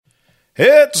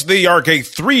It's the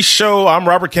RK3 show. I'm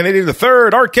Robert Kennedy III,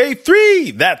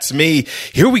 RK3. That's me.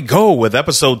 Here we go with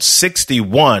episode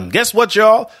 61. Guess what,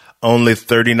 y'all? Only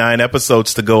 39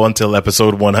 episodes to go until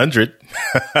episode 100.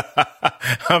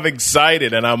 I'm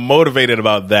excited and I'm motivated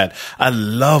about that. I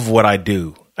love what I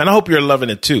do, and I hope you're loving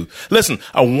it too. Listen,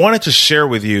 I wanted to share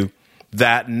with you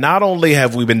that not only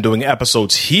have we been doing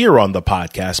episodes here on the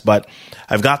podcast, but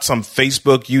I've got some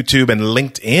Facebook, YouTube, and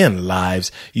LinkedIn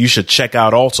lives you should check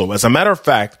out also. As a matter of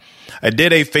fact, I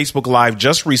did a Facebook Live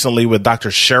just recently with Dr.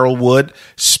 Cheryl Wood,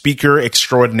 speaker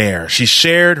extraordinaire. She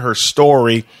shared her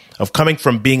story of coming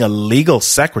from being a legal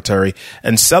secretary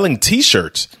and selling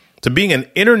T-shirts to being an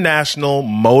international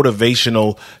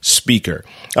motivational speaker.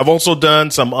 I've also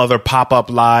done some other pop-up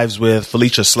lives with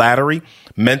Felicia Slattery,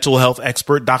 mental health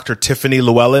expert Dr. Tiffany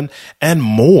Llewellyn, and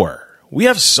more. We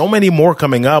have so many more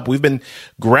coming up. We've been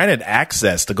granted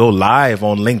access to go live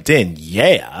on LinkedIn.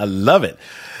 Yeah, I love it.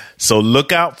 So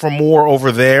look out for more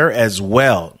over there as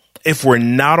well. If we're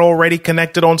not already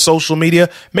connected on social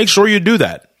media, make sure you do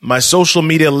that. My social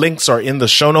media links are in the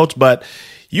show notes, but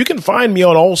you can find me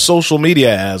on all social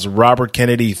media as Robert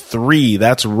Kennedy 3.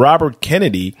 That's Robert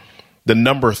Kennedy, the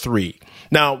number 3.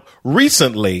 Now,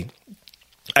 recently,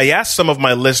 I asked some of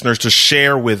my listeners to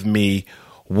share with me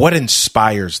what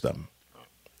inspires them.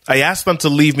 I asked them to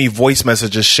leave me voice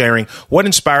messages sharing what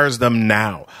inspires them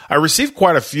now. I received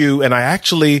quite a few, and I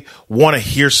actually want to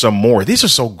hear some more. These are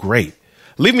so great.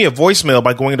 Leave me a voicemail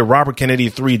by going to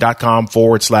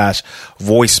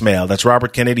robertkennedy3.com/voicemail. That's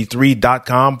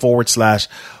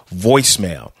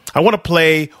robertkennedy3.com/voicemail. I want to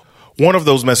play one of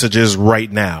those messages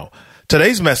right now.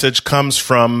 Today's message comes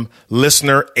from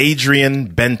listener Adrian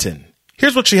Benton.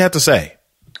 Here's what she had to say.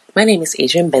 My name is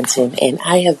Adrian Benton, and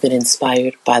I have been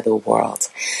inspired by the world.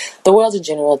 The world in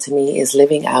general to me is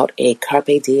living out a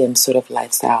carpe diem sort of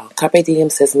lifestyle. Carpe diem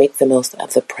says make the most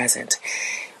of the present.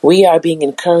 We are being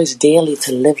encouraged daily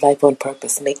to live life on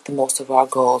purpose, make the most of our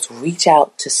goals, reach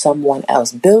out to someone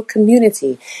else, build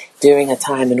community during a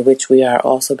time in which we are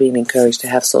also being encouraged to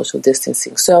have social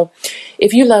distancing. So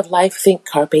if you love life, think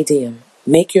carpe diem.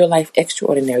 Make your life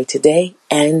extraordinary today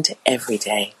and every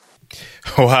day.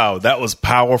 Wow, that was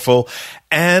powerful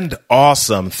and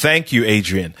awesome. Thank you,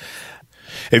 Adrian.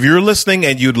 If you're listening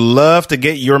and you'd love to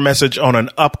get your message on an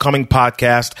upcoming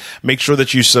podcast, make sure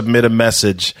that you submit a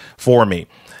message for me.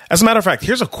 As a matter of fact,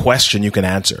 here's a question you can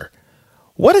answer.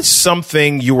 What is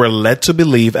something you were led to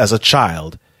believe as a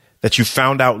child that you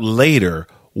found out later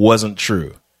wasn't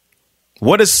true?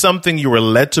 What is something you were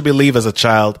led to believe as a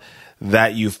child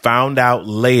that you found out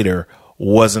later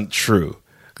wasn't true?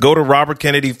 Go to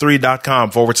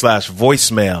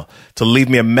robertkennedy3.com/voicemail to leave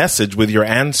me a message with your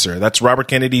answer. That's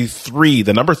robertkennedy3,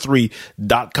 the number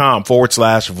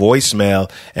 3.com/voicemail,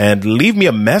 and leave me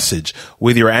a message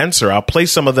with your answer. I'll play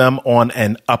some of them on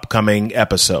an upcoming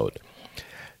episode.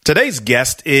 Today's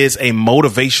guest is a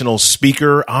motivational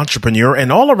speaker, entrepreneur,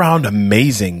 and all-around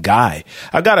amazing guy.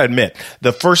 I got to admit,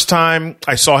 the first time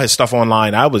I saw his stuff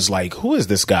online, I was like, who is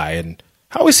this guy? And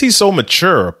how is he so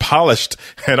mature, polished,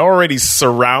 and already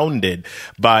surrounded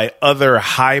by other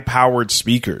high-powered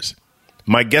speakers?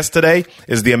 My guest today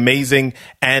is the amazing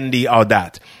Andy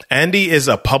Audat. Andy is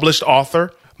a published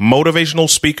author, motivational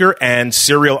speaker, and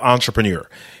serial entrepreneur.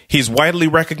 He's widely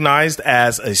recognized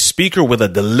as a speaker with a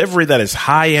delivery that is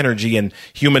high energy and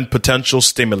human potential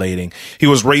stimulating. He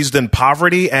was raised in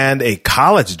poverty and a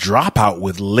college dropout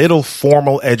with little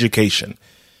formal education.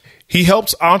 He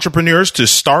helps entrepreneurs to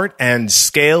start and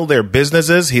scale their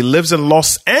businesses. He lives in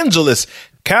Los Angeles,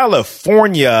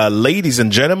 California. Ladies and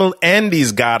gentlemen,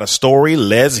 Andy's got a story.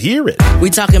 Let's hear it. We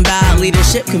talking about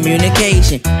leadership,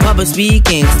 communication, public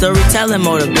speaking, storytelling,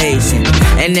 motivation.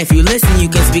 And if you listen, you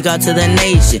can speak out to the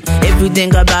nation. If you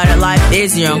think about it, life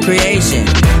is your own creation.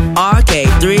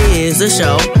 RK3 is the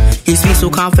show. He speaks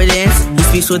with confidence. He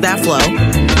speaks with that flow.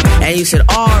 And you should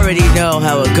already know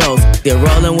how it goes. They're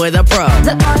rolling with a pro.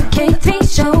 The RK3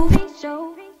 show.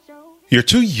 You're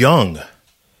too young.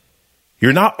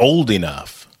 You're not old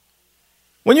enough.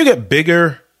 When you get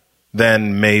bigger,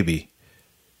 then maybe.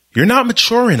 You're not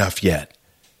mature enough yet.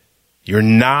 You're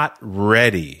not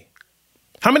ready.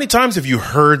 How many times have you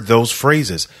heard those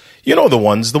phrases? You know the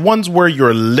ones where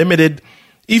you're limited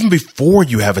even before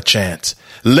you have a chance.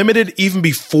 Limited even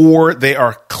before they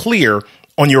are clear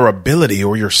on your ability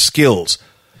or your skills.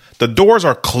 The doors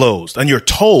are closed and you're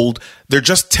told they're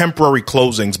just temporary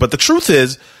closings. But the truth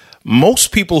is,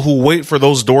 most people who wait for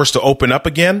those doors to open up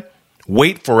again,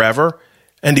 wait forever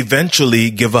and eventually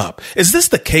give up. Is this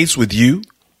the case with you?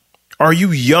 Are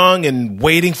you young and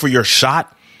waiting for your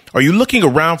shot? Are you looking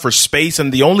around for space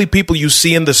and the only people you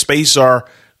see in the space are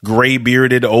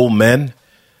gray-bearded old men?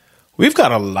 We've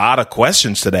got a lot of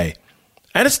questions today,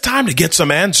 and it's time to get some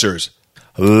answers.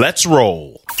 Let's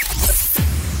roll.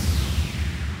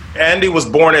 Andy was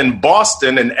born in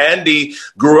Boston, and Andy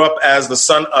grew up as the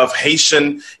son of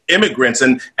Haitian immigrants.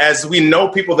 And as we know,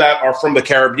 people that are from the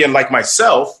Caribbean, like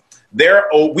myself,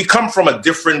 we come from a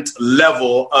different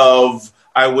level of,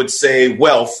 I would say,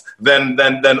 wealth than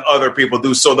other people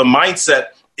do. So the mindset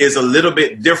is a little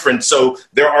bit different. So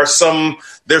there's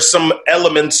some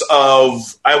elements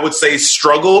of, I would say,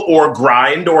 struggle or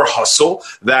grind or hustle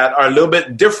that are a little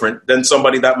bit different than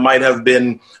somebody that might have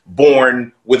been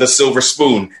born with a silver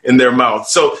spoon in their mouth.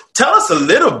 So tell us a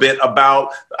little bit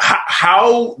about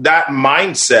how that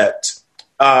mindset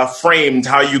framed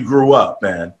how you grew up,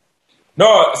 man.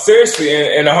 No, seriously,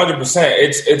 and 100%.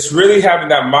 It's really having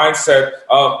that mindset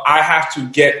of I have to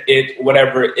get it,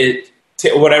 whatever it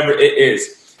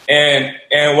is.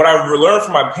 And what I learned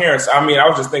from my parents, I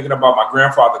was just thinking about my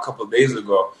grandfather a couple of days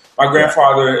ago. My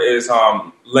grandfather is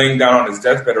laying down on his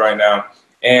deathbed right now.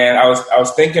 And I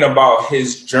was thinking about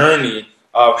his journey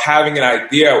of having an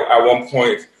idea at one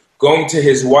point, going to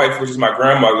his wife, which is my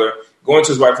grandmother, going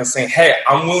to his wife and saying, hey,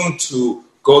 I'm willing to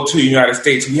go to the United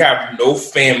States. We have no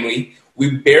family.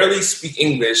 We barely speak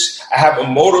English. I have a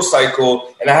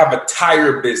motorcycle and I have a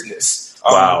tire business.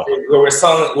 Wow. Where we're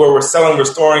selling,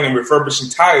 restoring, and refurbishing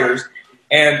tires.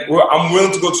 And I'm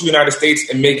willing to go to the United States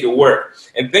and make it work.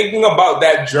 And thinking about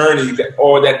that journey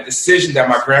or that decision that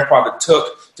my grandfather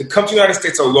took to come to the United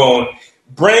States alone,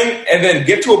 and then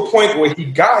get to a point where he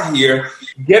got here,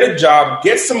 get a job,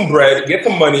 get some bread, get the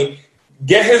money,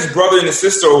 get his brother and his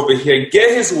sister over here,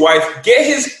 get his wife, get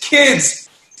his kids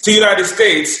to the United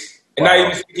States, and now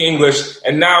you speak English.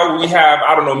 And now we have,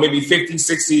 I don't know, maybe 50,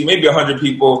 60, maybe 100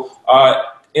 people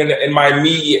in my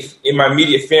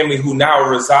immediate family who now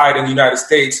reside in the United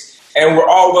States. And we're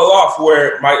all well off,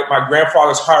 where my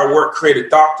grandfather's hard work created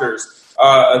doctors,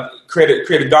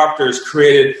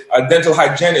 created dental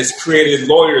hygienists, created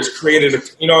lawyers, created,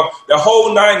 the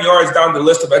whole 9 yards down the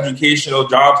list of educational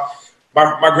jobs.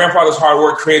 My grandfather's hard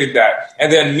work created that.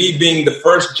 And then me being the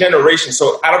first generation.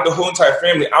 So out of the whole entire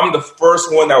family, I'm the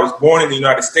first one that was born in the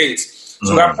United States.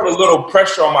 So that put a little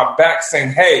pressure on my back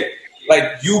saying, hey,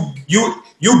 like you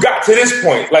got to this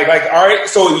point. Like, all right,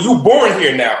 so you born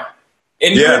here now.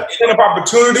 And you're an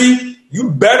opportunity,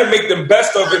 you better make the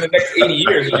best of it in the next 80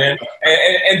 years, man.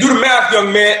 And do the math,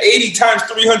 young man. 80 times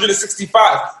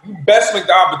 365. You best make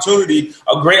the opportunity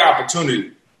a great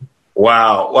opportunity.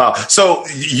 Wow. So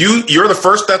you're the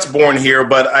first that's born here,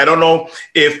 but I don't know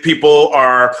if people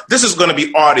this is going to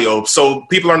be audio, so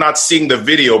people are not seeing the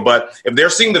video, but if they're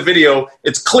seeing the video,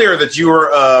 it's clear that you're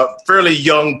a fairly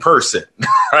young person,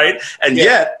 right? And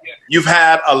yet you've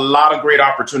had a lot of great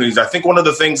opportunities. I think one of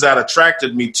the things that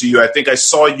attracted me to you, I think I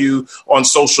saw you on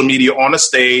social media on a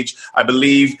stage. I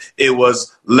believe it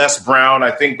was Les Brown.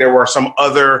 I think there were some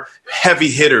other heavy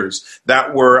hitters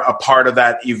that were a part of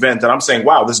that event. And I'm saying,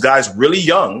 wow, this guy's really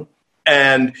young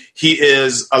and he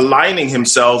is aligning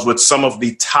himself with some of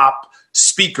the top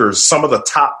speakers, some of the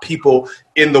top people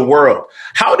in the world.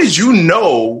 How did you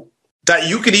know that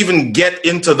you could even get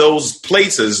into those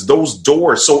places, those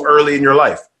doors so early in your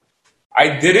life?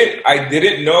 I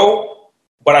didn't know,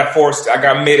 but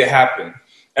I made it happen.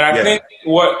 And I think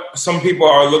what some people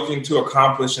are looking to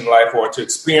accomplish in life or to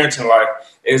experience in life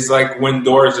is like when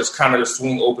doors just kind of just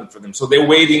swing open for them. So they're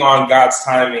waiting on God's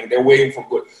timing. They're waiting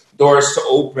for doors to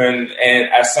open, and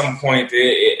at some point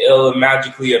it'll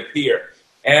magically appear.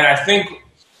 And I think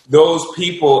those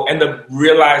people end up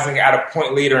realizing at a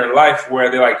point later in life where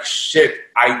they're like, shit,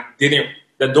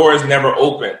 the door is never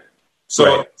open.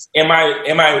 So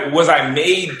was I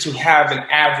made to have an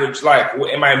average life?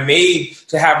 Am I made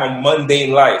to have a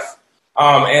mundane life?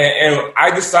 And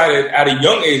I decided at a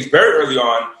young age, very early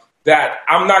on, that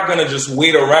I'm not going to just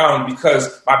wait around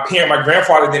because my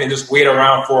grandfather didn't just wait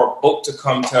around for a boat to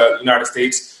come to the United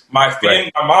States. My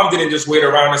mom didn't just wait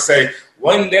around and say,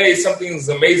 one day something's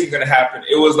amazing going to happen.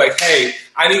 It was like, hey,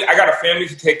 I got a family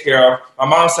to take care of. My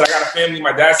mom said, I got a family.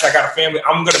 My dad said, I got a family.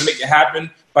 I'm going to make it happen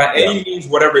by any means,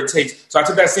 whatever it takes. So I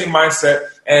took that same mindset,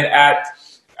 and at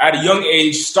a young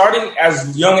age, starting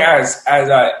as young as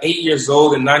 8 years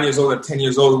old and 9 years old and 10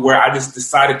 years old, where I just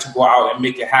decided to go out and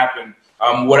make it happen,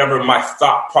 whatever my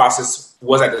thought process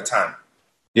was at the time.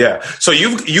 Yeah. So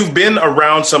you've been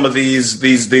around some of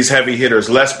these heavy hitters,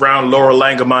 Les Brown, Laura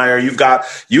Langemeyer.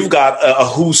 You've got a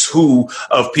who's who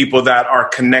of people that are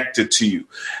connected to you.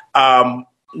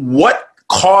 What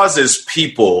causes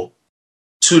people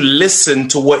to listen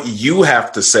to what you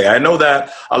have to say? I know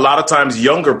that a lot of times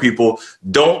younger people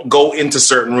don't go into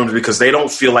certain rooms because they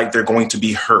don't feel like they're going to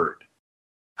be heard.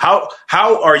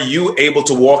 How are you able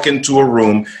to walk into a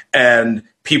room and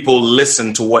people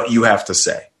listen to what you have to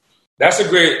say? That's a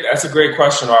great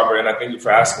question, Robert, and I thank you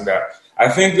for asking that. I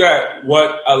think that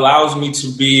what allows me to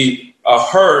be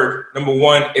heard, number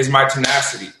one, is my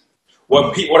tenacity.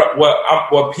 What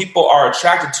people are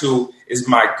attracted to is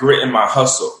my grit and my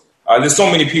hustle. There's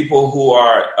so many people who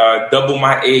are double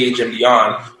my age and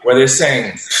beyond, where they're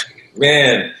saying,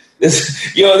 "Man,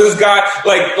 this guy,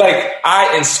 like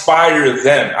I inspire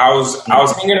them." I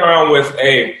was hanging around with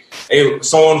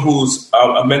someone who's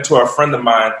a mentor, a friend of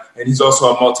mine, and he's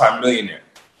also a multimillionaire.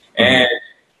 And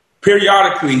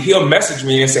periodically, he'll message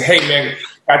me and say, "Hey, man,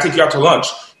 can I take you out to lunch?"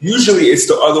 Usually, it's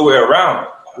the other way around,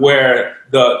 where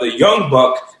the young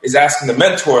buck is asking the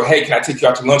mentor, "Hey, can I take you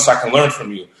out to lunch so I can learn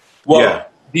from you?" Well,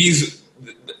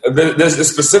 there's a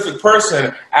specific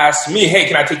person asked me, "Hey,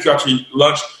 can I take you out to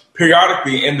lunch?"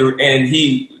 periodically, and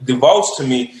he divulged to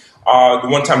me the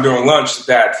one time during lunch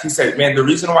that he said, "Man, the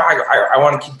reason why I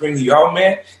want to keep bringing you out,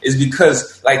 man, is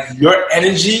because like your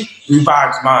energy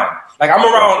revives mine. Like I'm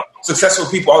around successful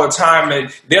people all the time,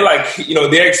 and they're like,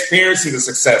 they're experiencing the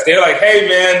success. They're like, hey,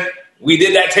 man, we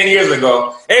did that 10 years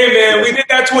ago. Hey, man, we did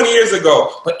that 20 years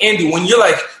ago. But Andy, when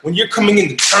you're coming in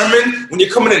determined, when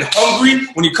you're coming in hungry,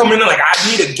 when you're coming in like,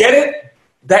 I need to get it,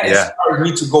 that inspires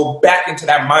me to go back into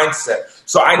that mindset.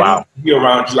 So I need to be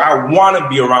around you. I want to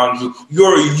be around you.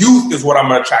 Your youth is what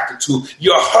I'm attracted to.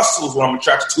 Your hustle is what I'm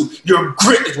attracted to. Your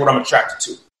grit is what I'm attracted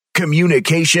to.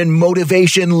 Communication,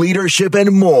 motivation, leadership,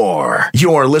 and more.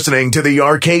 You're listening to the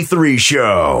RK3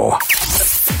 Show.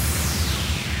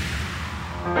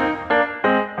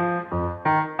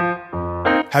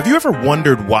 Have you ever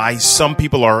wondered why some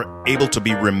people are able to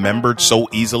be remembered so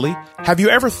easily? Have you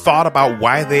ever thought about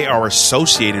why they are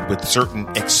associated with certain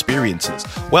experiences?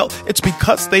 Well, it's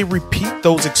because they repeat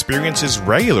those experiences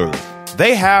regularly.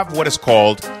 They have what is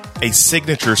called a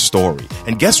signature story.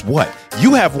 And guess what?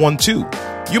 You have one too.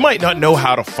 You might not know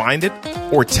how to find it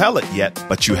or tell it yet,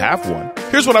 but you have one.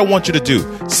 Here's what I want you to do.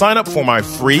 Sign up for my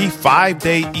free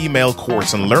 5-day email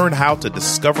course and learn how to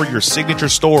discover your signature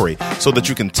story so that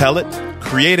you can tell it,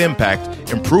 create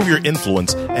impact, improve your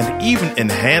influence, and even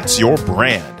enhance your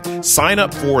brand. Sign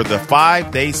up for the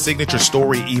 5-day signature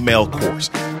story email course.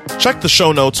 Check the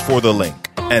show notes for the link.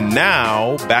 And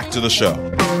now, back to the show.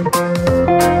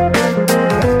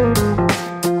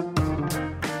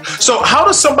 So how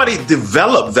does somebody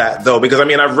develop that, though? Because,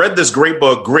 I've read this great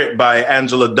book, Grit, by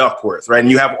Angela Duckworth, right?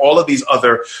 And you have all of these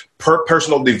other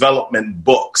personal development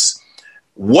books.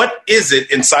 What is it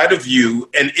inside of you,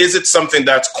 and is it something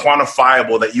that's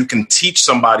quantifiable that you can teach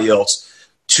somebody else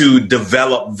to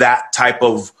develop that type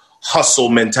of hustle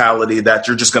mentality that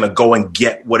you're just going to go and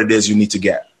get what it is you need to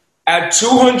get? At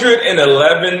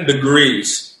 211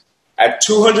 degrees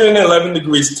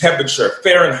temperature,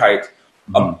 Fahrenheit,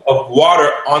 of water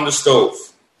on the stove,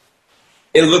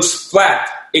 it looks flat,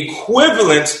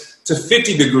 equivalent to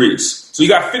 50 degrees. So you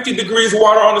got 50 degrees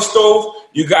water on the stove,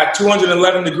 you got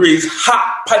 211 degrees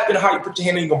hot, piping hot, you put your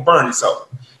hand in, you're going to burn yourself.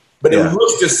 But it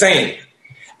looks the same.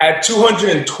 At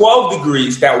 212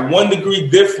 degrees, that 1 degree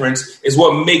difference is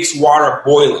what makes water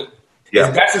boiling.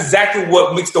 Yeah. That's exactly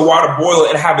what makes the water boil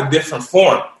and have a different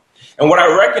form. And what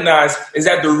I recognize is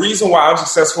that the reason why I'm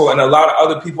successful and a lot of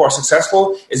other people are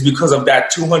successful is because of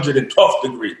that 212th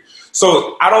degree.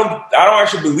 So I don't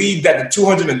actually believe that the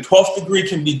 212th degree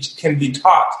can be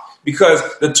taught, because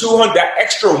that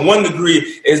extra 1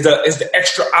 degree is the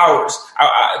extra hours.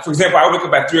 For example, I wake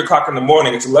up at 3:00 in the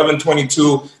morning. It's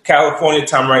 11:22 California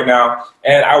time right now,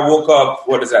 and I woke up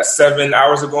 7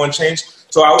 hours ago and change.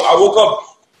 So I woke up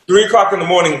 3:00 in the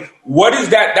morning. What is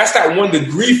that? That's that 1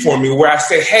 degree for me, where I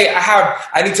say, hey,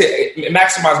 I need to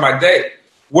maximize my day.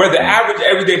 Where the average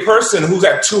everyday person who's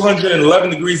at 211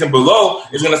 degrees and below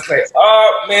is going to say,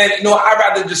 man, I'd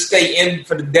rather just stay in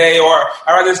for the day, or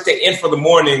I'd rather stay in for the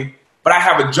morning, but I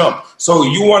have a jump. So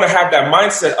you want to have that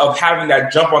mindset of having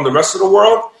that jump on the rest of the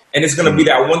world, and it's going to be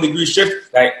that 1 degree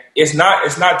shift. Like it's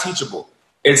not teachable.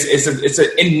 It's an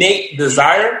innate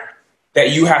desire that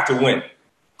you have to win.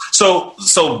 So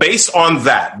based on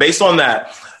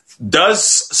that,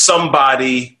 does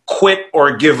somebody quit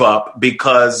or give up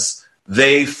because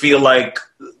they feel like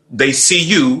they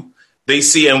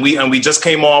see and we just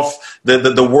came off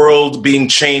the world being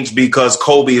changed because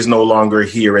Kobe is no longer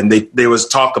here, and there was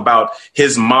talk about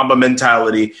his Mamba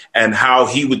mentality and how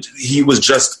he was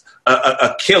just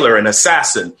a killer, an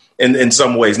assassin in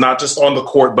some ways, not just on the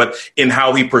court, but in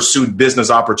how he pursued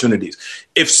business opportunities.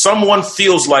 If someone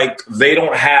feels like they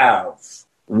don't have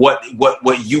what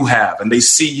you have and they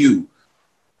see you,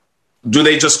 do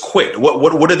they just quit?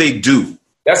 What do they do?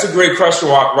 That's a great question,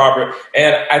 Robert.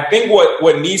 And I think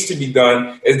what needs to be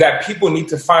done is that people need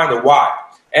to find the why.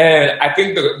 And I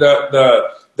think the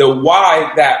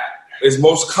why that is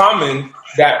most common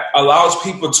that allows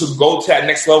people to go to that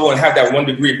next level and have that 1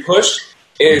 degree push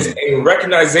is a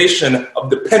recognition of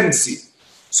dependency.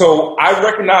 So I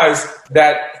recognize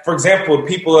that, for example,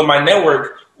 people in my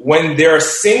network, when they're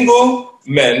single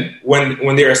men,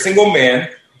 when they're a single man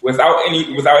without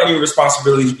any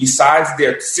responsibilities besides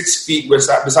their 6 feet,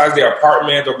 besides their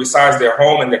apartment or besides their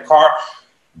home and their car,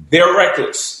 they're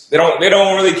reckless. They don't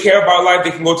really care about life.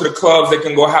 They can go to the clubs. They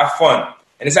can go have fun.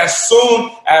 And it's as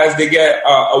soon as they get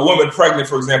a woman pregnant,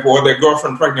 for example, or their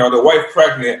girlfriend pregnant or their wife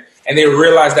pregnant, and they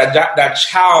realize that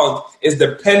child is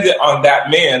dependent on that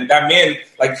man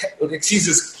like sees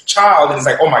this child and is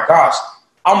like, oh my gosh,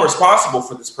 I'm responsible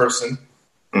for this person.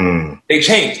 They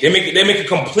change. They make a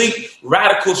complete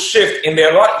radical shift in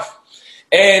their life.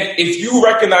 And if you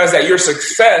recognize that your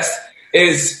success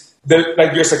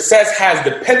your success has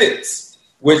dependence,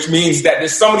 which means that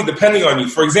there's somebody depending on you.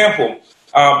 For example,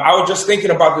 I was just thinking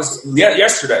about this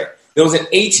yesterday. There was an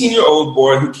 18-year-old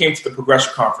boy who came to the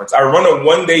Progression Conference. I run a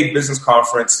one-day business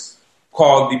conference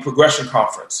called the Progression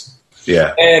Conference.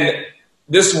 Yeah. And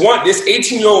this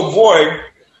 18-year-old boy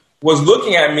was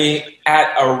looking at me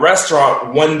at a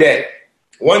restaurant one day.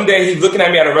 One day he's looking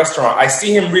at me at a restaurant. I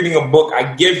see him reading a book.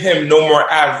 I give him No More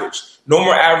Average. No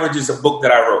More Average is a book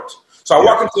that I wrote. So I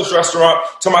walk into this restaurant.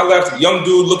 To my left, a young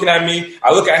dude looking at me.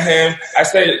 I look at him. I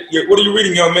say, what are you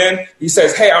reading, young man? He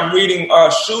says, hey, I'm reading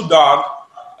Shoe Dog,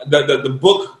 the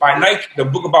book by Nike, the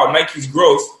book about Nike's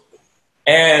growth.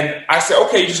 And I said,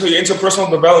 okay, so you're into personal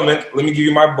development. Let me give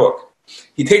you my book.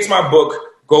 He takes my book,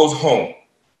 goes home.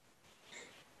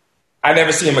 I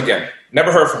never see him again.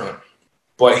 Never heard from him.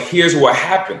 But here's what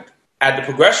happened. At the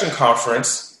Progression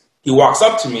Conference, he walks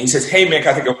up to me. He says, hey, man,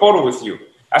 can I take a photo with you?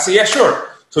 I said, yeah, sure.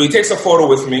 So he takes a photo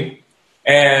with me,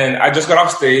 and I just got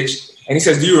off stage, and he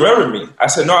says, do you remember me? I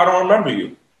said, no, I don't remember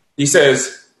you. He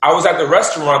says, I was at the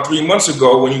restaurant 3 months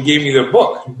ago when you gave me the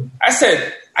book. I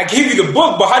said, I gave you the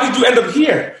book, but how did you end up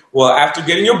here? Well, after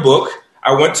getting your book,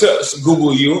 I went to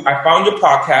Google you. I found your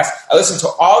podcast. I listened to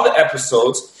all the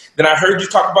episodes. Then I heard you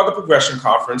talk about the Progression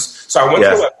Conference. So I went to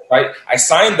the website. I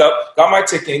signed up, got my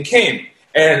ticket, and came.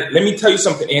 And let me tell you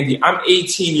something, Andy. I'm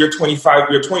 18. You're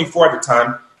 25. You're 24 at the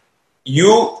time.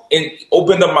 You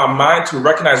opened up my mind to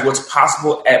recognize what's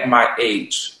possible at my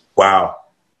age. Wow.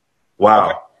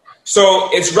 So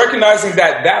it's recognizing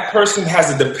that person has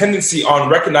a dependency on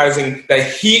recognizing that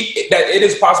it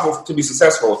is possible to be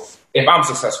successful if I'm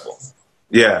successful.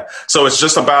 Yeah. So it's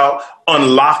just about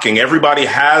unlocking. Everybody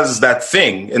has that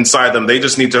thing inside them. They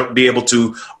just need to be able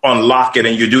to unlock it.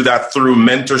 And you do that through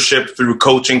mentorship, through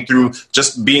coaching, through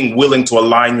just being willing to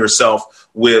align yourself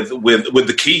with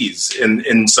the keys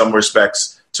in some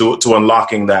respects to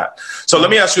unlocking that. So let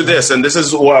me ask you this, and this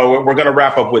is we're going to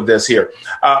wrap up with this here.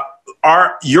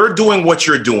 You're doing what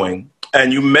you're doing,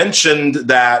 and you mentioned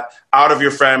that out of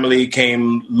your family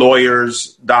came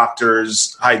lawyers,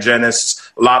 doctors,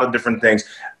 hygienists, a lot of different things.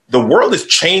 The world is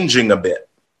changing a bit,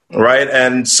 right?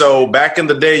 And so back in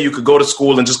the day, you could go to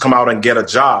school and just come out and get a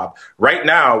job. Right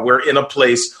now, we're in a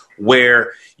place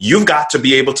where you've got to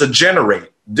be able to generate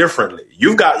differently.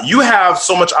 You have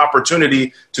so much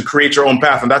opportunity to create your own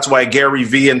path. And that's why Gary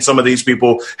Vee and some of these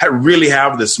people really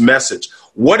have this message.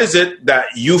 What is it that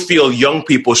you feel young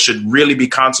people should really be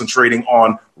concentrating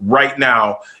on right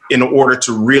now in order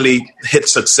to really hit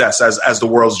success as the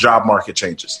world's job market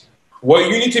changes? What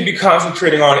you need to be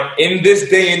concentrating on in this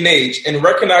day and age and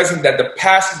recognizing that the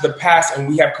past is the past and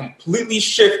we have completely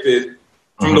shifted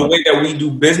from the way that we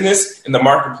do business in the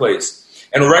marketplace.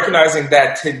 And recognizing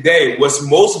that today what's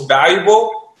most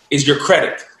valuable is your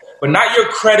credit, but not your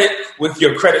credit with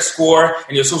your credit score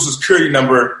and your social security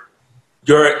number,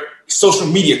 your social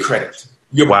media credit,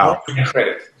 your brand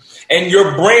credit. And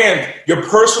your brand, your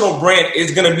personal brand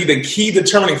is going to be the key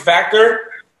determining factor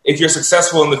if you're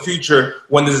successful in the future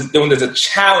when there's a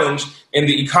challenge in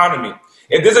the economy.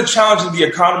 If there's a challenge in the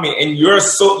economy and your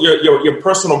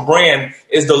personal brand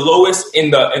is the lowest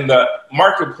in the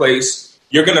marketplace,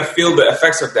 you're going to feel the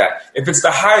effects of that. If it's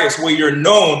the highest where you're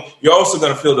known, you're also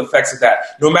going to feel the effects of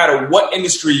that. No matter what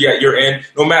industry you're in,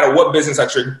 no matter what business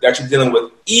that you're dealing with,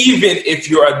 even if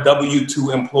you're a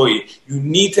W-2 employee, you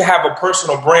need to have a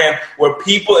personal brand where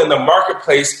people in the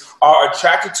marketplace are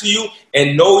attracted to you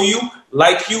and know you,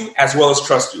 like you, as well as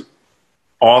trust you.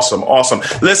 Awesome.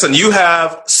 Listen, you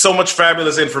have so much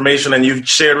fabulous information and you've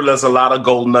shared with us a lot of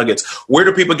gold nuggets. Where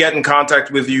do people get in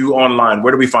contact with you online?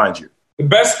 Where do we find you? The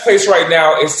best place right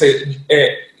now is to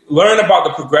learn about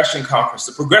the Progression Conference.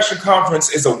 The Progression Conference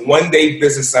is a one-day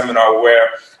business seminar where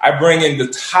I bring in the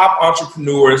top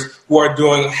entrepreneurs who are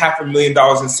doing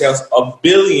 $500,000 in sales, $1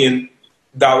 billion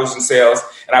in sales,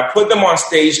 and I put them on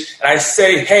stage and I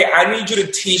say, hey, I need you to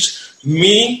teach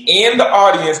me and the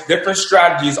audience different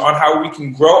strategies on how we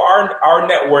can grow our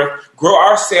net worth, grow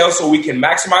our sales so we can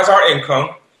maximize our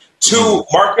income. 2,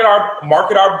 market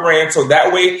our brand so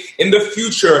that way in the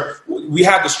future we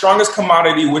have the strongest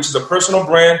commodity, which is a personal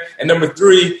brand. And number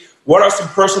 3, what are some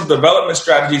personal development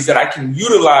strategies that I can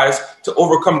utilize to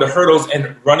overcome the hurdles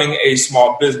in running a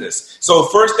small business? So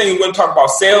first thing, we're going to talk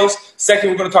about sales. Second,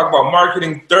 we're going to talk about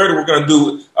marketing. Third, we're going to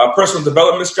do personal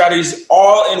development strategies,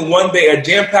 all in one day, a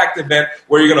jam-packed event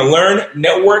where you're going to learn,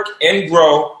 network, and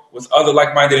grow with other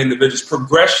like-minded individuals.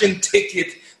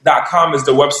 ProgressionTicket.com is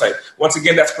the website. Once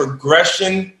again, that's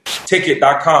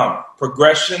ProgressionTicket.com.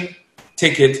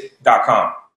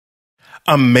 ProgressionTicket.com.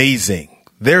 Amazing.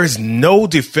 There is no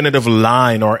definitive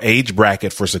line or age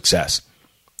bracket for success.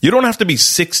 You don't have to be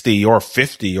 60 or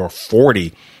 50 or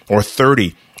 40 or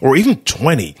 30 or even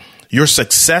 20. Your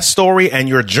success story and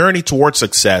your journey towards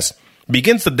success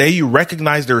begins the day you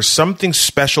recognize there is something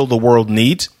special the world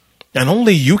needs and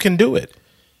only you can do it.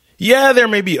 Yeah, there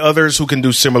may be others who can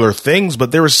do similar things,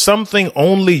 but there is something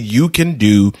only you can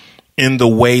do in the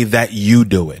way that you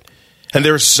do it. And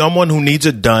there is someone who needs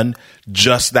it done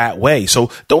just that way. So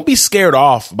don't be scared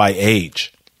off by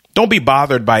age. Don't be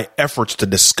bothered by efforts to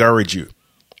discourage you.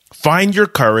 Find your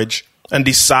courage and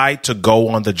decide to go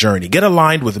on the journey. Get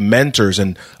aligned with mentors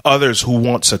and others who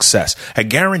want success. I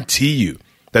guarantee you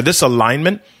that this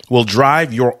alignment will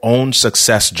drive your own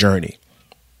success journey.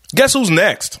 Guess who's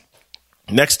next?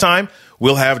 Next time,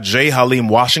 we'll have J. Halim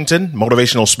Washington,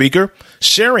 motivational speaker,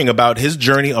 sharing about his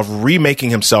journey of remaking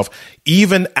himself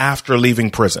even after leaving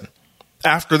prison.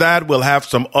 After that, we'll have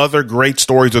some other great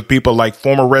stories with people like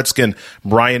former Redskin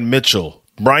Brian Mitchell,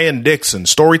 Brian Dixon,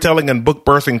 storytelling and book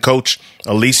birthing coach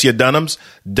Alicia Dunhams,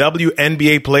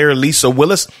 WNBA player Lisa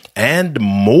Willis, and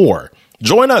more.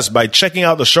 Join us by checking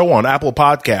out the show on Apple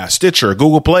Podcasts, Stitcher,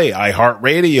 Google Play,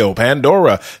 iHeartRadio,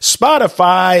 Pandora,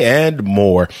 Spotify, and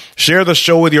more. Share the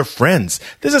show with your friends.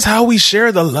 This is how we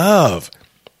share the love.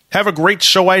 Have a great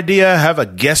show idea? Have a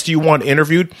guest you want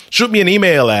interviewed? Shoot me an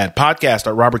email at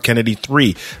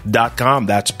podcast@robertkennedy3.com.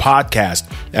 That's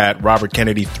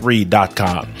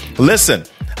podcast@robertkennedy3.com. Listen,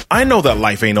 I know that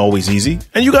life ain't always easy,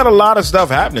 and you got a lot of stuff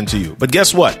happening to you. But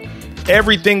guess what?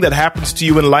 Everything that happens to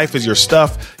you in life is your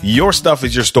stuff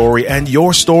is your story, and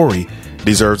your story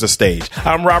deserves a stage.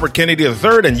 I'm Robert Kennedy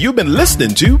III, and you've been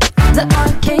listening to The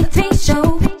RK3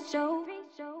 Show.